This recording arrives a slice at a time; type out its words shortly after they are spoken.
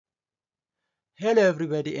Hello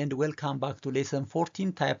everybody and welcome back to lesson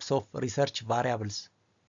 14 types of research variables.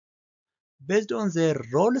 Based on their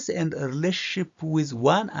roles and relationship with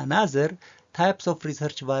one another, types of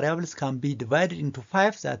research variables can be divided into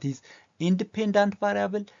 5, that is independent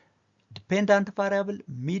variable, dependent variable,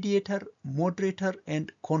 mediator, moderator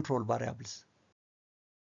and control variables.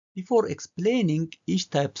 Before explaining each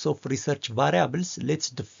types of research variables, let's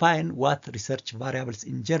define what research variables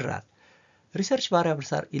in general. Research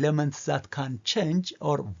variables are elements that can change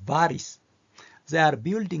or vary. They are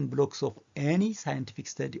building blocks of any scientific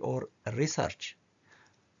study or research.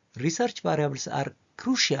 Research variables are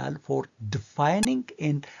crucial for defining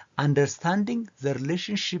and understanding the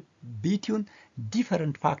relationship between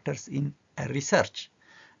different factors in a research.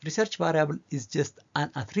 Research variable is just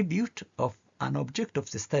an attribute of an object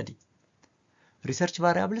of the study. Research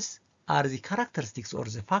variables are the characteristics or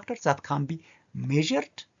the factors that can be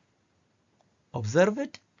measured,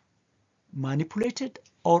 observed, manipulated,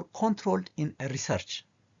 or controlled in a research.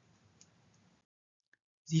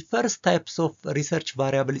 The first types of research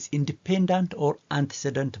variable is independent or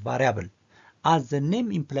antecedent variable. As the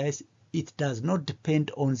name implies, it does not depend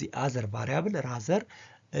on the other variable, rather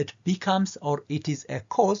it becomes or it is a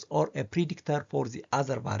cause or a predictor for the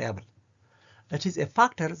other variable. It is a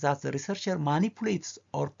factor that the researcher manipulates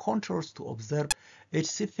or controls to observe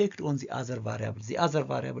its effect on the other variable. The other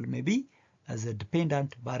variable may be as a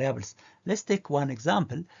dependent variables. Let's take one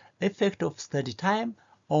example, effect of study time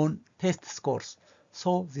on test scores.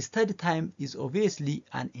 So the study time is obviously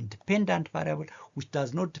an independent variable which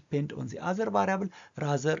does not depend on the other variable,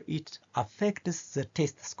 rather it affects the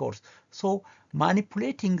test scores. So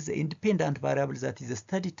manipulating the independent variable, that is the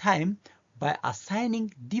study time, by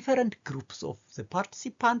assigning different groups of the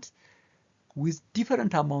participants with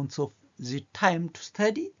different amounts of the time to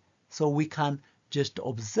study, so we can just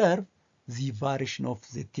observe the variation of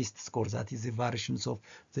the test score, that is the variations of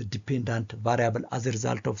the dependent variable as a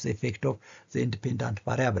result of the effect of the independent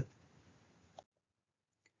variable.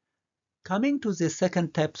 Coming to the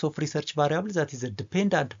second types of research variable, that is a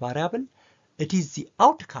dependent variable, it is the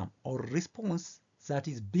outcome or response that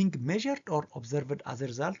is being measured or observed as a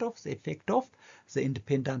result of the effect of the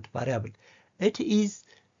independent variable. It is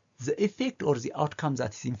the effect or the outcome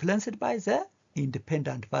that is influenced by the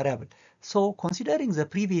independent variable. So considering the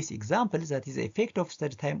previous example, that is the effect of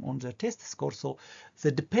study time on the test score, so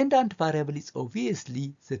the dependent variable is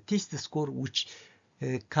obviously the test score, which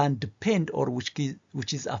can depend or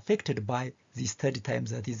which is affected by the study time,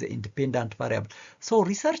 that is the independent variable. So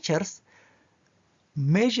researchers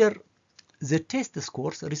measure the test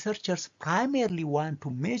scores. Researchers primarily want to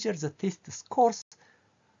measure the test scores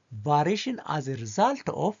variation as a result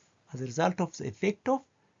of the effect of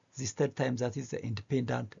the study time, that is the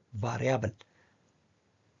independent variable.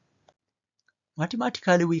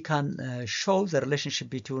 Mathematically, we can show the relationship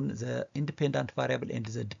between the independent variable and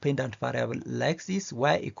the dependent variable like this: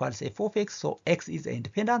 y equals f of x. So x is the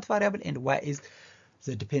independent variable and y is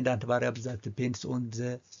the dependent variable that depends on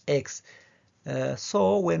the x.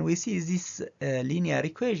 So when we see this linear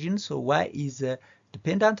equation, so y is a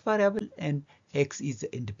dependent variable and x is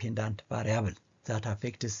the independent variable that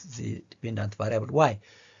affects the dependent variable y.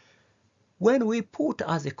 When we put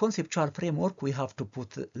as a conceptual framework, we have to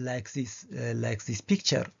put like this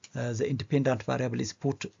picture. The independent variable is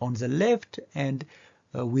put on the left, and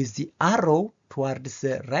with the arrow towards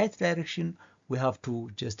the right direction, we have to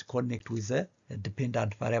just connect with the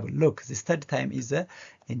dependent variable. Look, the study time is a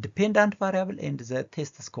independent variable and the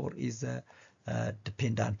test score is a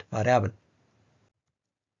dependent variable.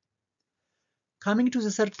 Coming to the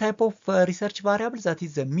third type of research variable, that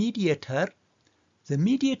is the mediator. The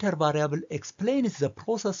mediator variable explains the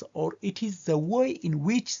process, or it is the way in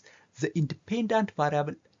which the independent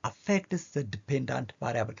variable affects the dependent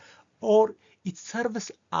variable, or it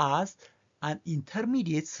serves as an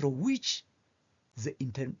intermediate through which the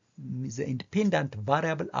independent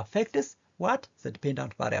variable affects what? The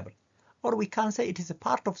dependent variable. Or we can say it is a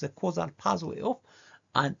part of the causal pathway of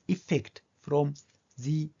an effect from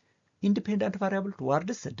the independent variable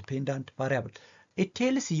towards the dependent variable. It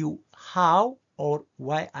tells you how or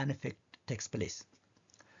why an effect takes place.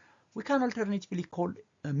 We can alternatively call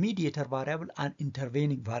a mediator variable an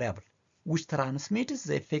intervening variable, which transmits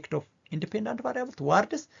the effect of independent variable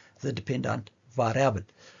towards the dependent variable.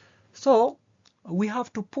 So we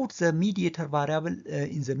have to put the mediator variable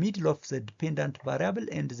in the middle of the dependent variable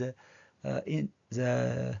and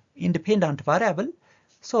the independent variable.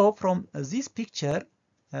 So from this picture,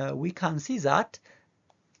 we can see that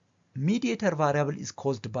mediator variable is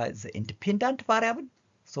caused by the independent variable.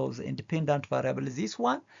 So the independent variable is this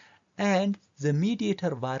one, and the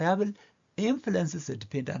mediator variable influences the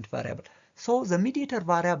dependent variable. So the mediator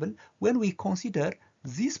variable, when we consider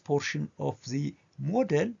this portion of the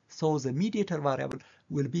model, so the mediator variable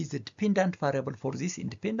will be the dependent variable for this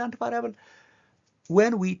independent variable.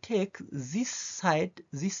 When we take this side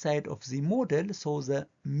of the model, so the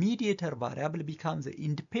mediator variable becomes the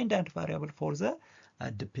independent variable for the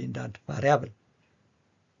dependent variable.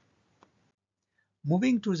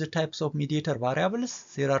 Moving to the types of mediator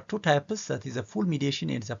variables, there are two types, that is a full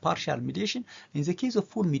mediation and the partial mediation. In the case of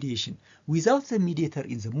full mediation, without the mediator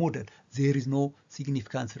in the model, there is no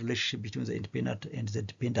significant relationship between the independent and the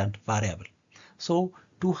dependent variable. So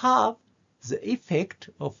to have the effect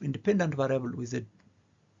of independent variable with the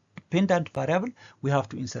dependent variable, we have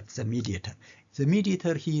to insert the mediator. The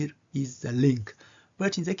mediator here is the link.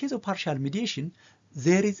 But in the case of partial mediation,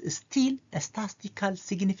 there is still a statistical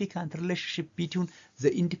significant relationship between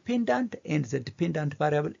the independent and the dependent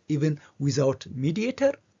variable even without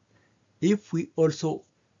mediator. If we also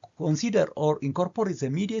consider or incorporate the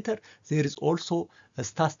mediator, there is also a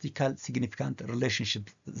statistical significant relationship.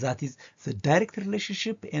 That is, the direct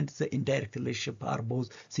relationship and the indirect relationship are both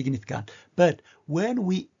significant. But when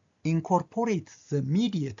we incorporate the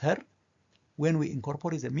mediator,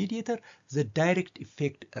 the direct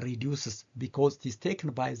effect reduces because it is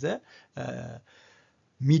taken by the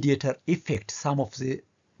mediator effect. Some of the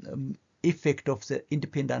effect of the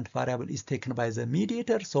independent variable is taken by the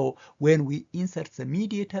mediator. So when we insert the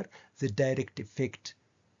mediator, the direct effect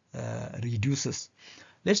reduces.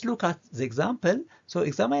 Let's look at the example. So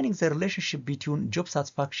examining the relationship between job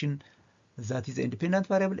satisfaction, that is the independent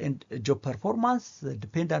variable, and job performance, the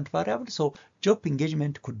dependent variable. So job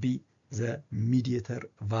engagement could be the mediator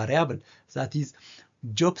variable. That is,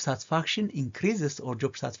 job satisfaction increases or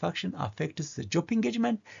job satisfaction affects the job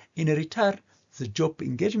engagement. In return, the job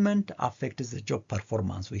engagement affects the job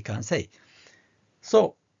performance, we can say.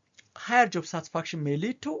 So higher job satisfaction may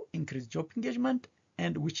lead to increased job engagement,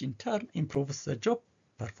 and which in turn improves the job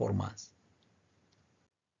performance.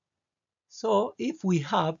 So if we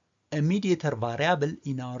have a mediator variable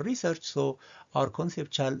in our research, so our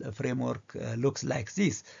conceptual framework looks like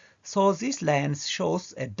this. So this line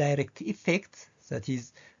shows a direct effect, that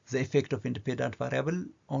is the effect of independent variable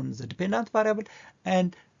on the dependent variable,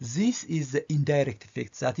 and this is the indirect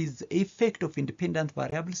effect, that is the effect of independent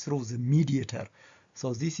variable through the mediator.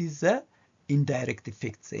 So this is the indirect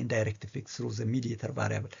effect through the mediator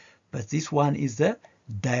variable. But this one is the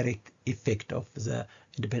direct effect of the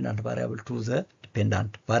independent variable to the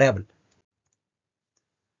dependent variable.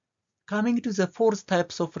 Coming to the fourth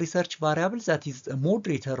types of research variables, that is a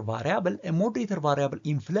moderator variable. A moderator variable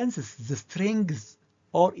influences the strength,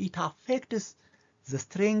 or it affects the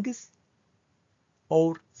strength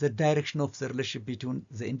or the direction of the relationship between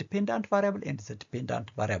the independent variable and the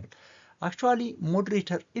dependent variable. Actually,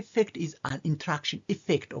 moderator effect is an interaction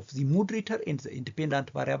effect of the moderator and the independent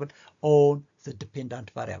variable on the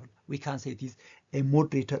dependent variable. We can say it is a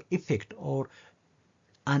moderator effect or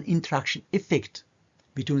an interaction effect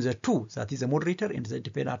between the two, that is the moderator and the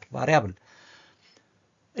dependent variable.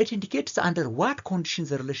 It indicates under what conditions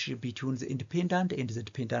the relationship between the independent and the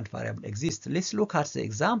dependent variable exists. Let's look at the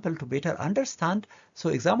example to better understand. So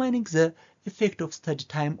examining the effect of study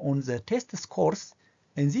time on the test scores,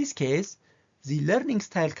 in this case, the learning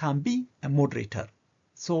style can be a moderator.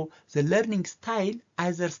 So the learning style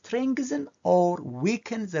either strengthens or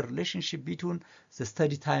weakens the relationship between the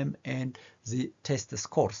study time and the test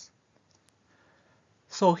scores.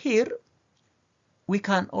 So here we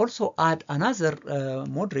can also add another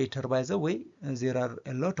moderator. By the way, there are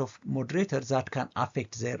a lot of moderators that can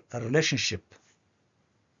affect their relationship.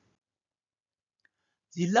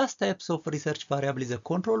 The last types of research variable is the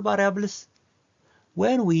control variables.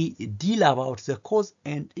 When we deal about the cause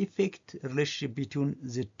and effect relationship between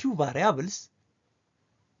the two variables,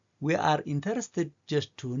 we are interested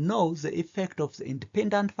just to know the effect of the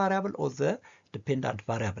independent variable or the dependent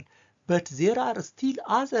variable. But there are still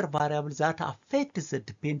other variables that affect the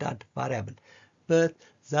dependent variable, but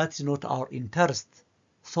that's not our interest.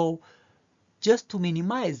 So just to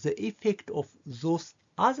minimize the effect of those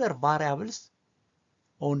other variables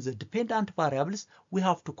on the dependent variables, we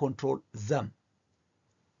have to control them.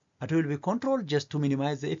 It will be controlled just to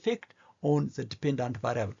minimize the effect on the dependent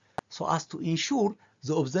variable, so as to ensure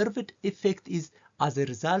the observed effect is as a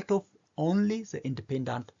result of only the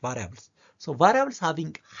independent variables. So variables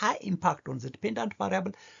having high impact on the dependent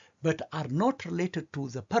variable but are not related to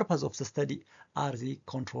the purpose of the study are the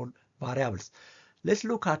control variables. Let's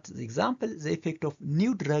look at the example, the effect of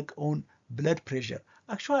new drug on blood pressure.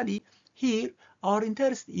 Actually, here our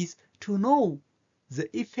interest is to know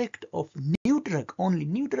the effect of new drug, only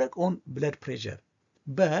new drug on blood pressure.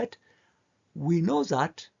 But we know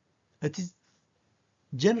that it is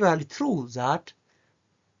generally true that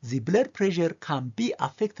the blood pressure can be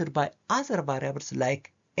affected by other variables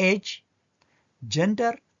like age,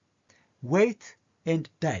 gender, weight, and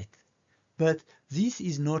diet. But this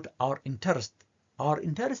is not our interest. Our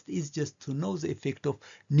interest is just to know the effect of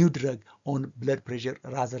new drug on blood pressure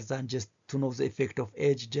rather than just to know the effect of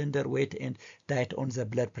age, gender, weight, and diet on the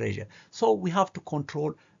blood pressure. So we have to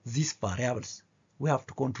control these variables. We have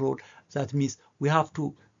to control, that means we have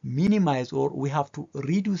to minimize or we have to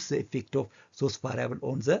reduce the effect of those variables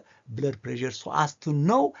on the blood pressure so as to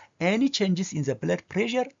know any changes in the blood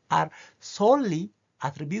pressure are solely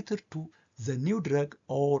attributed to the new drug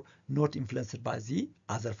or not influenced by the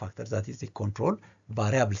other factors, that is the control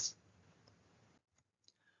variables.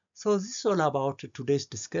 So this is all about today's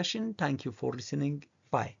discussion. Thank you for listening.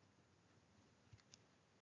 Bye.